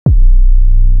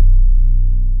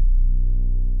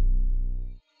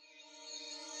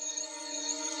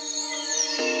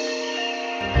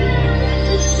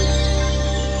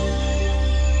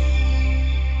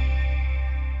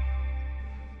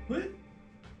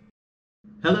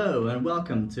Hello and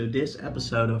welcome to this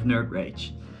episode of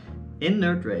NERDRAGE. In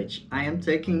NERDRAGE, I am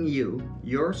taking you,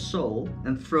 your soul,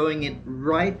 and throwing it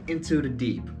right into the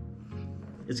deep.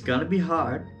 It's gonna be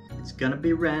hard, it's gonna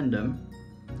be random.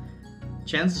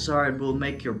 Chances are it will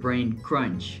make your brain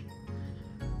crunch.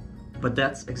 But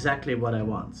that's exactly what I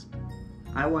want.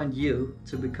 I want you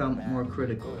to become more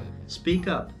critical. Speak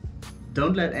up.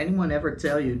 Don't let anyone ever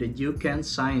tell you that you can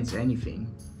science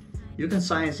anything. You can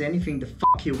science anything the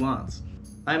fuck you want.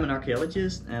 I'm an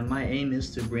archaeologist and my aim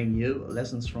is to bring you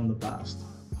lessons from the past.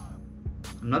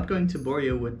 I'm not going to bore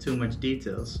you with too much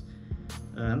details.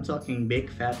 I'm talking big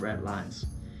fat red lines.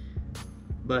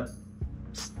 But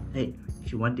hey,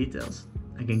 if you want details,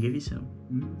 I can give you some.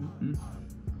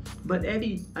 But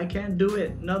Eddy, I can't do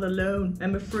it, not alone,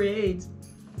 I'm afraid.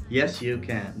 Yes you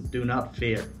can, do not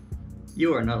fear.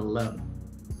 You are not alone.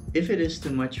 If it is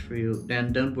too much for you,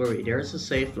 then don't worry, there's a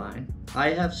safe line. I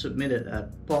have submitted a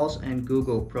pause and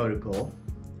Google protocol.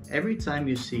 Every time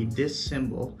you see this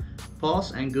symbol,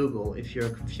 pause and Google if you're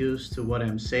confused to what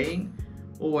I'm saying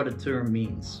or what a term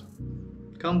means.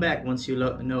 Come back once you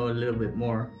know a little bit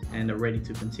more and are ready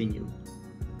to continue.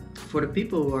 For the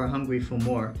people who are hungry for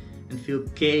more and feel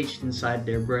caged inside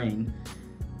their brain,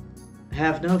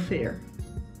 have no fear.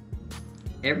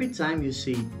 Every time you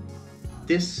see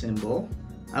this symbol,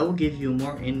 I will give you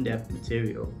more in-depth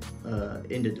material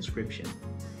in the description.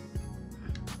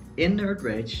 In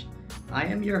NERDRAGE, I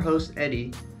am your host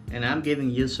Eddy, and I'm giving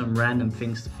you some random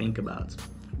things to think about.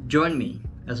 Join me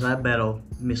as I battle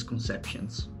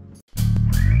misconceptions.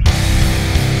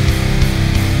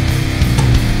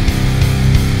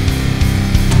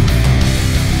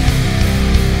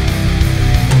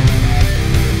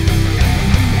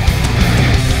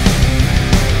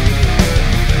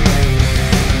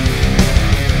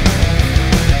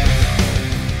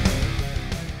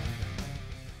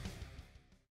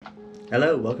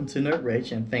 Hello, welcome to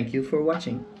NERDRAGE and thank you for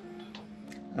watching.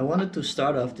 I wanted to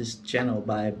start off this channel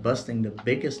by busting the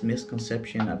biggest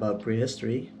misconception about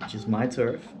prehistory, which is my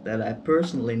turf, that I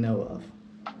personally know of.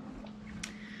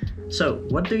 So,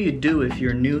 what do you do if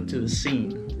you're new to a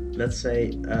scene? Let's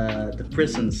say the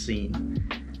prison scene.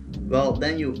 Well,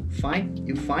 then you find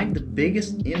the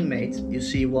biggest inmate you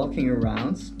see walking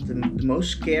around, the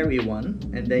most scary one,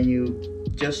 and then you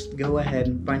just go ahead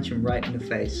and punch him right in the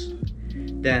face.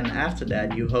 Then after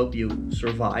that you hope you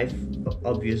survive,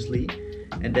 obviously,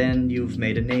 and then you've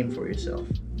made a name for yourself.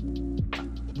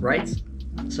 Right?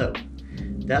 So,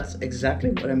 that's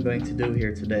exactly what I'm going to do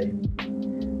here today.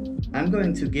 I'm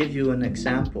going to give you an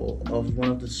example of one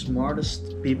of the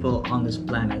smartest people on this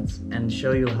planet and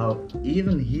show you how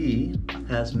even he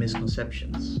has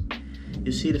misconceptions.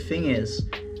 You see, the thing is,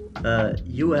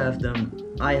 you have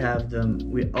them, I have them,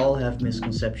 we all have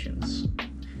misconceptions.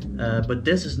 But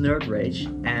this is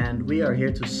NERDRAGE and we are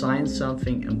here to science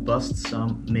something and bust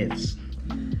some myths.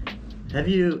 Have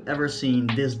you ever seen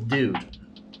this dude?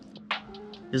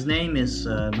 His name is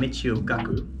Michio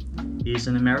Kaku. He's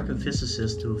an American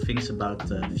physicist who thinks about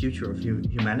the future of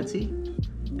humanity.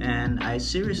 And I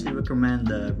seriously recommend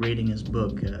reading his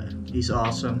book. He's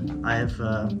awesome. I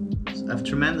have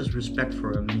tremendous respect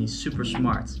for him. He's super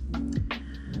smart.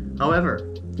 However,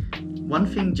 one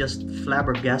thing just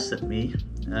flabbergasted me.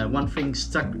 One thing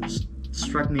struck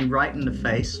me right in the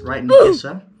face, right in the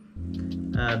kisser,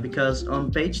 because on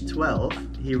page 12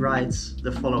 he writes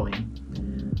the following.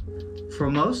 For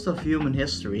most of human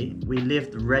history, we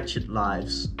lived wretched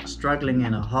lives, struggling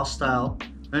in a hostile,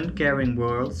 uncaring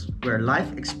world where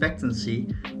life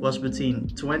expectancy was between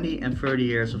 20 and 30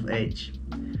 years of age.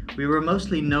 We were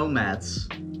mostly nomads,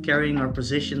 carrying our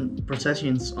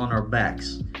possessions on our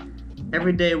backs.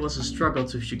 Every day was a struggle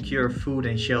to secure food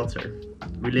and shelter.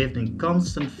 We lived in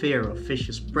constant fear of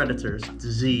vicious predators,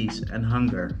 disease, and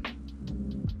hunger.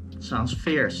 Sounds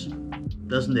fierce,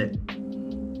 doesn't it?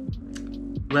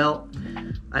 Well,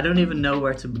 I don't even know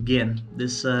where to begin.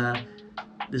 This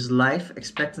life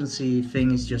expectancy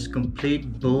thing is just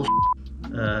complete bullshit.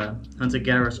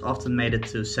 Hunter-gatherers often made it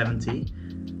to 70.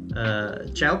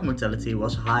 Child mortality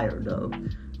was higher though.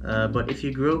 But if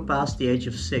you grew past the age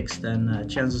of 6, then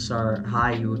chances are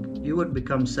high you would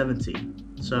become 70.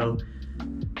 So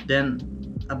then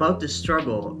about this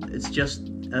struggle, it's just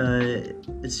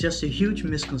a huge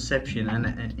misconception,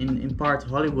 and in part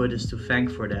Hollywood is to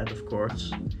thank for that, of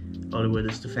course. Hollywood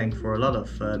is to thank for a lot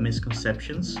of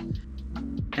misconceptions.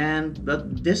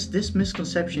 But this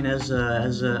misconception has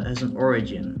an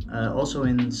origin, also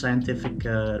in scientific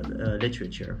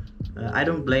literature. I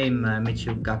don't blame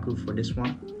Michio Kaku for this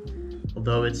one,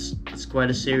 although it's quite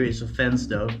a serious offense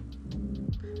though.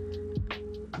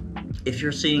 If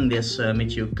you're seeing this,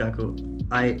 Michio Kaku,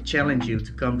 I challenge you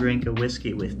to come drink a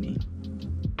whiskey with me.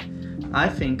 I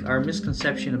think our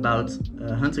misconception about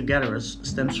hunter-gatherers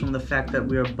stems from the fact that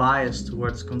we are biased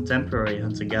towards contemporary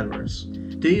hunter-gatherers.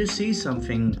 Do you see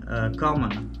something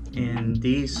common in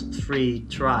these three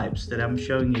tribes that I'm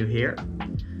showing you here?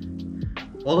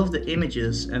 All of the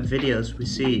images and videos we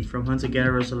see from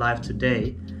hunter-gatherers alive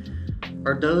today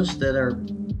are those that are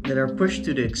pushed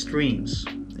to the extremes.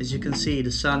 As you can see,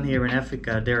 the San here in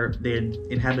Africa, they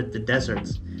inhabit the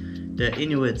desert. The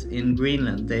Inuit in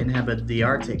Greenland, they inhabit the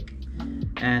Arctic.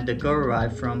 And the Gorai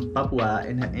from Papua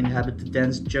inhabit the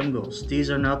dense jungles.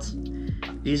 These are not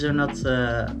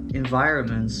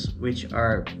environments which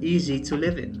are easy to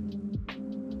live in.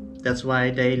 That's why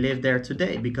they live there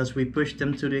today, because we push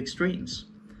them to the extremes.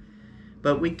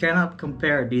 But we cannot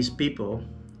compare these people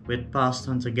with past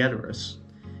hunter-gatherers,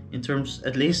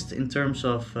 at least in terms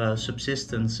of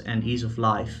subsistence and ease of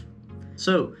life.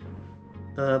 So,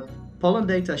 pollen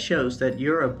data shows that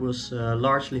Europe was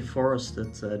largely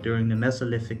forested during the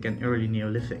Mesolithic and early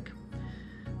Neolithic.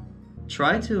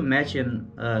 Try to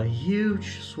imagine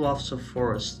huge swaths of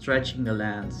forest stretching the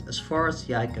land as far as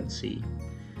the eye can see.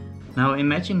 Now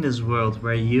imagine this world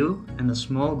where you and a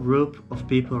small group of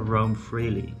people roam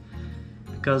freely,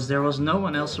 because there was no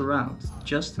one else around,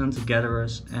 just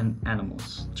hunter-gatherers and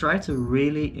animals. Try to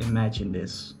really imagine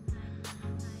this.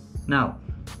 Now,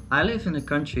 I live in a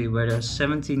country where there are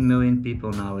 17 million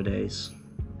people nowadays.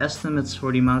 Estimates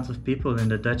for the amount of people in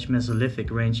the Dutch Mesolithic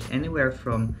range anywhere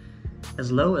from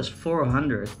as low as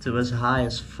 400 to as high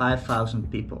as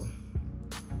 5,000 people.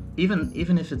 Even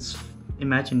if it's,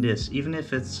 imagine this, even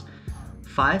if it's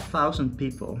 5,000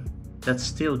 people, that's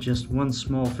still just one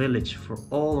small village for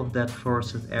all of that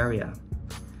forested area.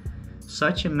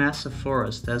 Such a massive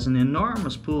forest has an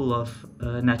enormous pool of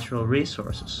natural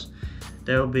resources.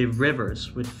 There will be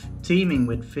rivers teeming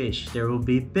with fish, there will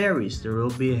be berries, there will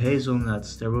be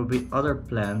hazelnuts, there will be other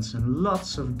plants and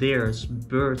lots of deer,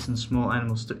 birds and small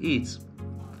animals to eat.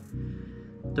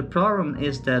 The problem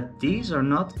is that these are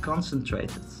not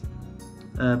concentrated,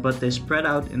 but they spread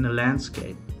out in the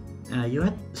landscape. So you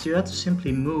had to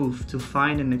simply move to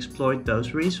find and exploit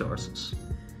those resources.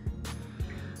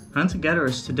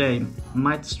 Hunter-gatherers today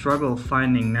might struggle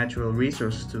finding natural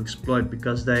resources to exploit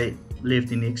because they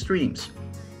lived in the extremes.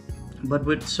 But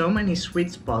with so many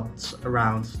sweet spots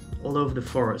around all over the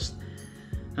forest,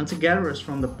 hunter-gatherers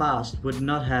from the past would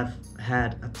not have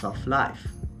had a tough life.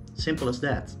 Simple as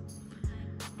that.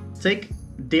 Take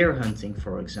deer hunting,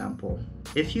 for example.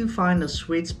 If you find a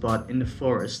sweet spot in the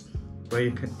forest where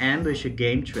you can ambush a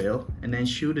game trail and then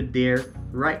shoot a deer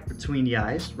right between the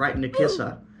eyes, right in the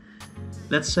kissa.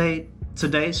 Let's say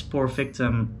today's poor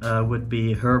victim would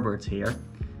be Herbert here.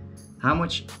 How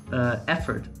much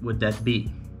effort would that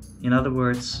be? In other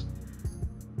words,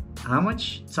 how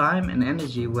much time and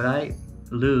energy would I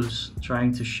lose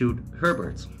trying to shoot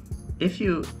Herbert? If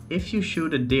you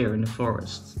shoot a deer in the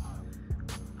forest,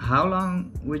 how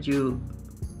long would you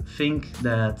think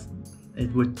that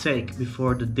it would take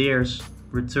before the deers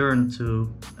return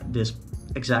to this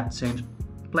exact same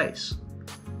place?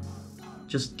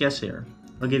 Just guess here.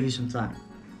 I'll give you some time.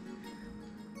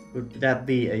 Would that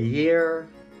be a year,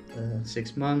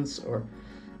 6 months, or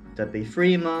would that be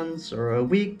 3 months, or a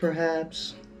week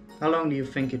perhaps? How long do you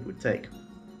think it would take?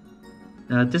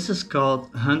 This is called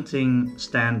hunting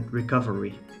stand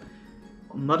recovery.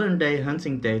 Modern day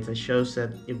hunting data shows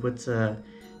that it would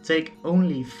take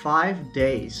only 5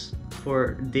 days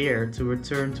for deer to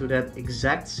return to that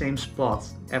exact same spot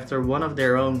after one of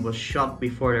their own was shot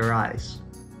before their eyes.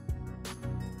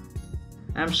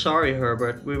 I'm sorry,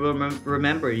 Herbert, we will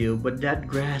remember you, but that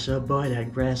grass, oh boy,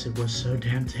 that grass, it was so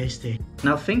damn tasty.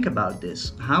 Now think about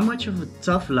this. How much of a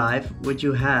tough life would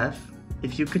you have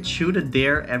if you could shoot a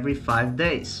deer every 5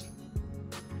 days?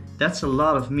 That's a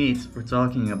lot of meat we're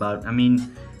talking about. I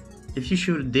mean, if you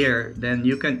shoot a deer, then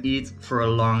you can eat for a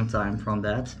long time from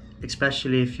that.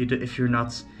 Especially if you're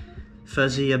not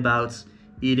fuzzy about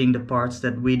eating the parts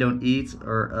that we don't eat,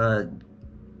 or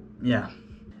yeah.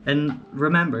 And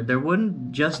remember, there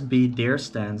wouldn't just be deer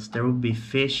stands. There would be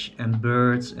fish and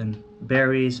birds and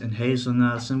berries and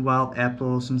hazelnuts and wild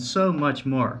apples and so much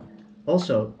more.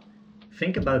 Also,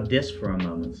 think about this for a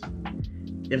moment.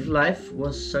 If life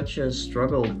was such a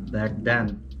struggle back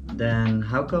then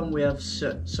how come we have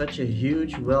such a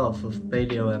huge wealth of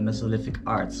Paleo and Mesolithic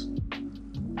art?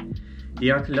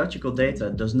 The archaeological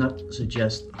data does not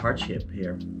suggest hardship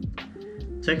here.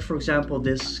 Take for example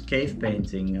this cave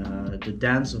painting, the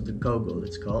Dance of the Kogel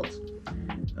it's called.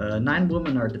 9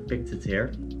 women are depicted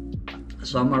here.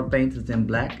 Some are painted in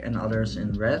black and others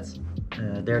in red.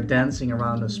 They're dancing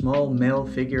around a small male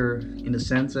figure in the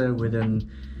center with an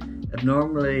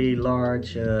abnormally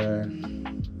large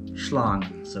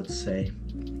schlong, so to say.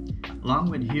 Along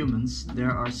with humans,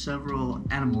 there are several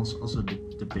animals also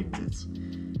depicted.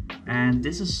 And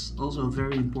this is also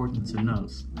very important to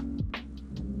note.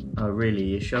 Oh really,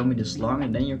 you show me the schlong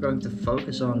and then you're going to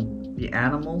focus on the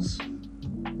animals?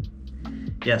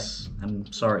 Yes,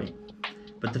 I'm sorry.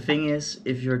 But the thing is,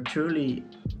 if you're truly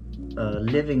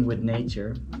living with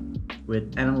nature,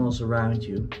 with animals around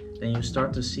you, then you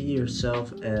start to see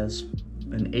yourself as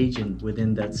an agent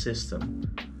within that system.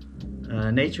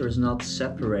 Nature is not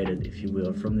separated, if you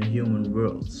will, from the human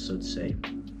world, so to say.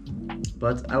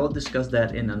 But I will discuss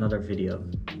that in another video.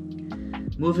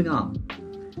 Moving on.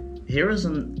 Here is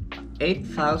an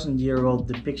 8,000-year-old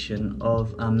depiction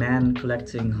of a man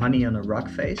collecting honey on a rock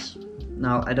face.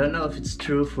 Now, I don't know if it's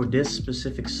true for this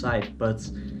specific site, but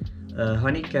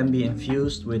honey can be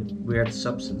infused with weird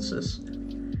substances.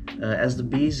 As the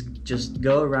bees just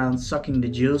go around sucking the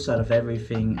juice out of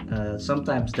everything,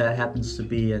 sometimes that happens to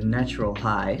be a natural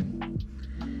high.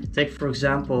 Take for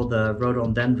example the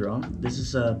rhododendron. This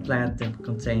is a plant that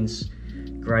contains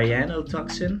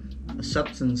cyanotoxin, a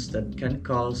substance that can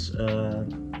cause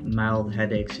mild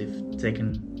headaches if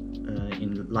taken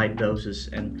in light doses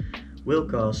and will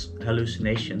cause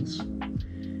hallucinations.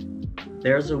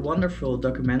 There's a wonderful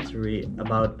documentary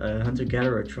about a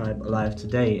hunter-gatherer tribe alive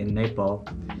today in Nepal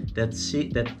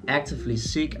that actively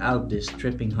seek out this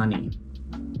tripping honey.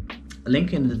 A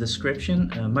link in the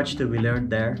description, much to be learned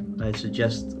there. I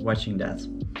suggest watching that.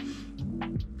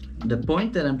 The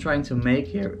point that I'm trying to make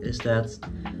here is that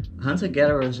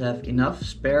hunter-gatherers have enough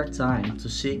spare time to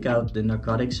seek out the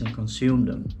narcotics and consume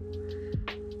them.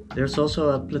 There's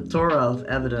also a plethora of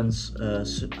evidence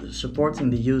supporting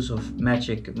the use of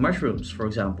magic mushrooms, for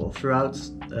example, throughout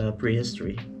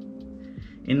prehistory.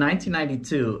 In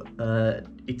 1992,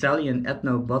 Italian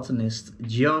ethnobotanist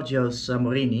Giorgio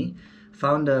Samorini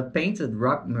found a painted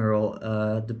rock mural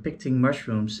depicting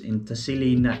mushrooms in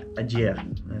Tassili Ajir.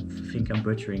 I think I'm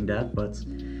butchering that, but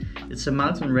it's a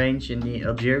mountain range in the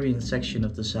Algerian section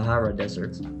of the Sahara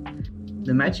Desert.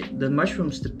 The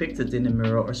mushrooms depicted in the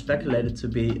mural are speculated to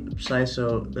be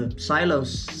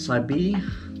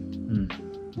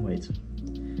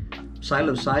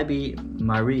Psilocybe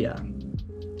maria.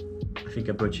 I think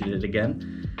I butchered it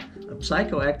again. A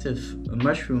psychoactive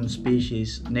mushroom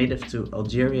species native to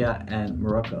Algeria and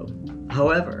Morocco.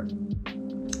 However,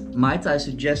 might I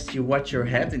suggest you watch your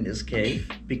head in this cave,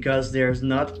 because there's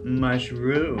not much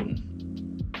room.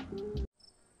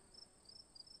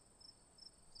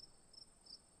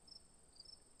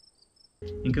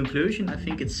 In conclusion, I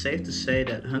think it's safe to say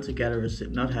that hunter-gatherers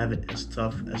did not have it as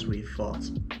tough as we thought.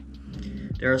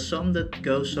 There are some that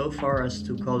go so far as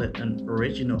to call it an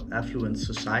original affluent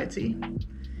society,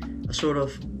 a sort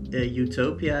of a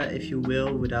utopia, if you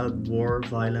will, without war,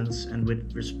 violence, and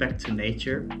with respect to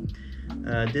nature.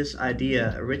 This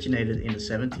idea originated in the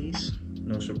 70s,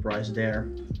 no surprise there.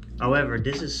 However,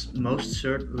 this is most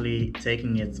certainly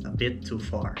taking it a bit too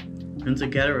far.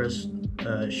 Hunter-gatherers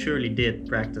surely did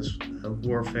practice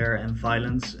warfare and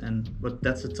violence, but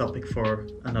that's a topic for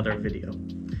another video.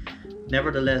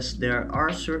 Nevertheless, there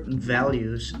are certain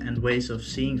values and ways of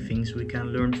seeing things we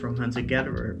can learn from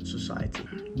hunter-gatherer society,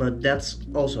 but that's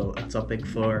also a topic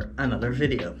for another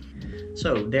video.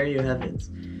 So there you have it.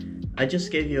 I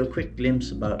just gave you a quick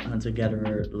glimpse about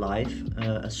hunter-gatherer life,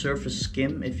 a surface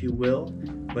skim if you will,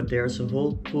 but there's a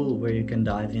whole pool where you can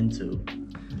dive into.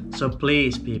 So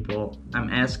please people, I'm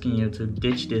asking you to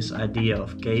ditch this idea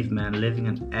of cavemen living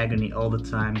in agony all the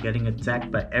time, getting attacked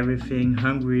by everything,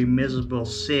 hungry, miserable,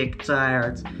 sick,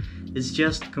 tired. It's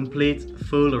just complete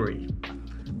foolery.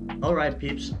 Alright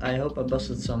peeps, I hope I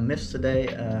busted some myths today.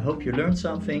 Hope you learned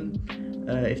something.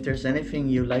 If there's anything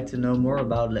you'd like to know more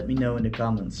about, let me know in the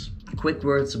comments. Quick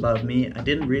words about me. I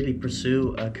didn't really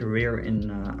pursue a career in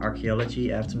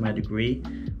archaeology after my degree,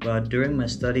 but during my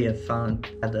study I found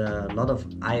I had a lot of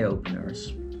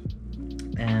eye-openers.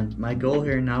 And my goal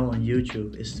here now on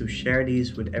YouTube is to share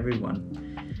these with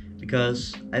everyone,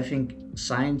 because I think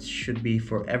science should be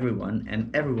for everyone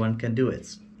and everyone can do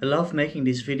it. I love making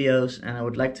these videos and I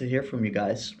would like to hear from you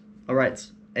guys. Alright,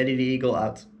 Eddy the Eagle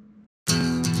out.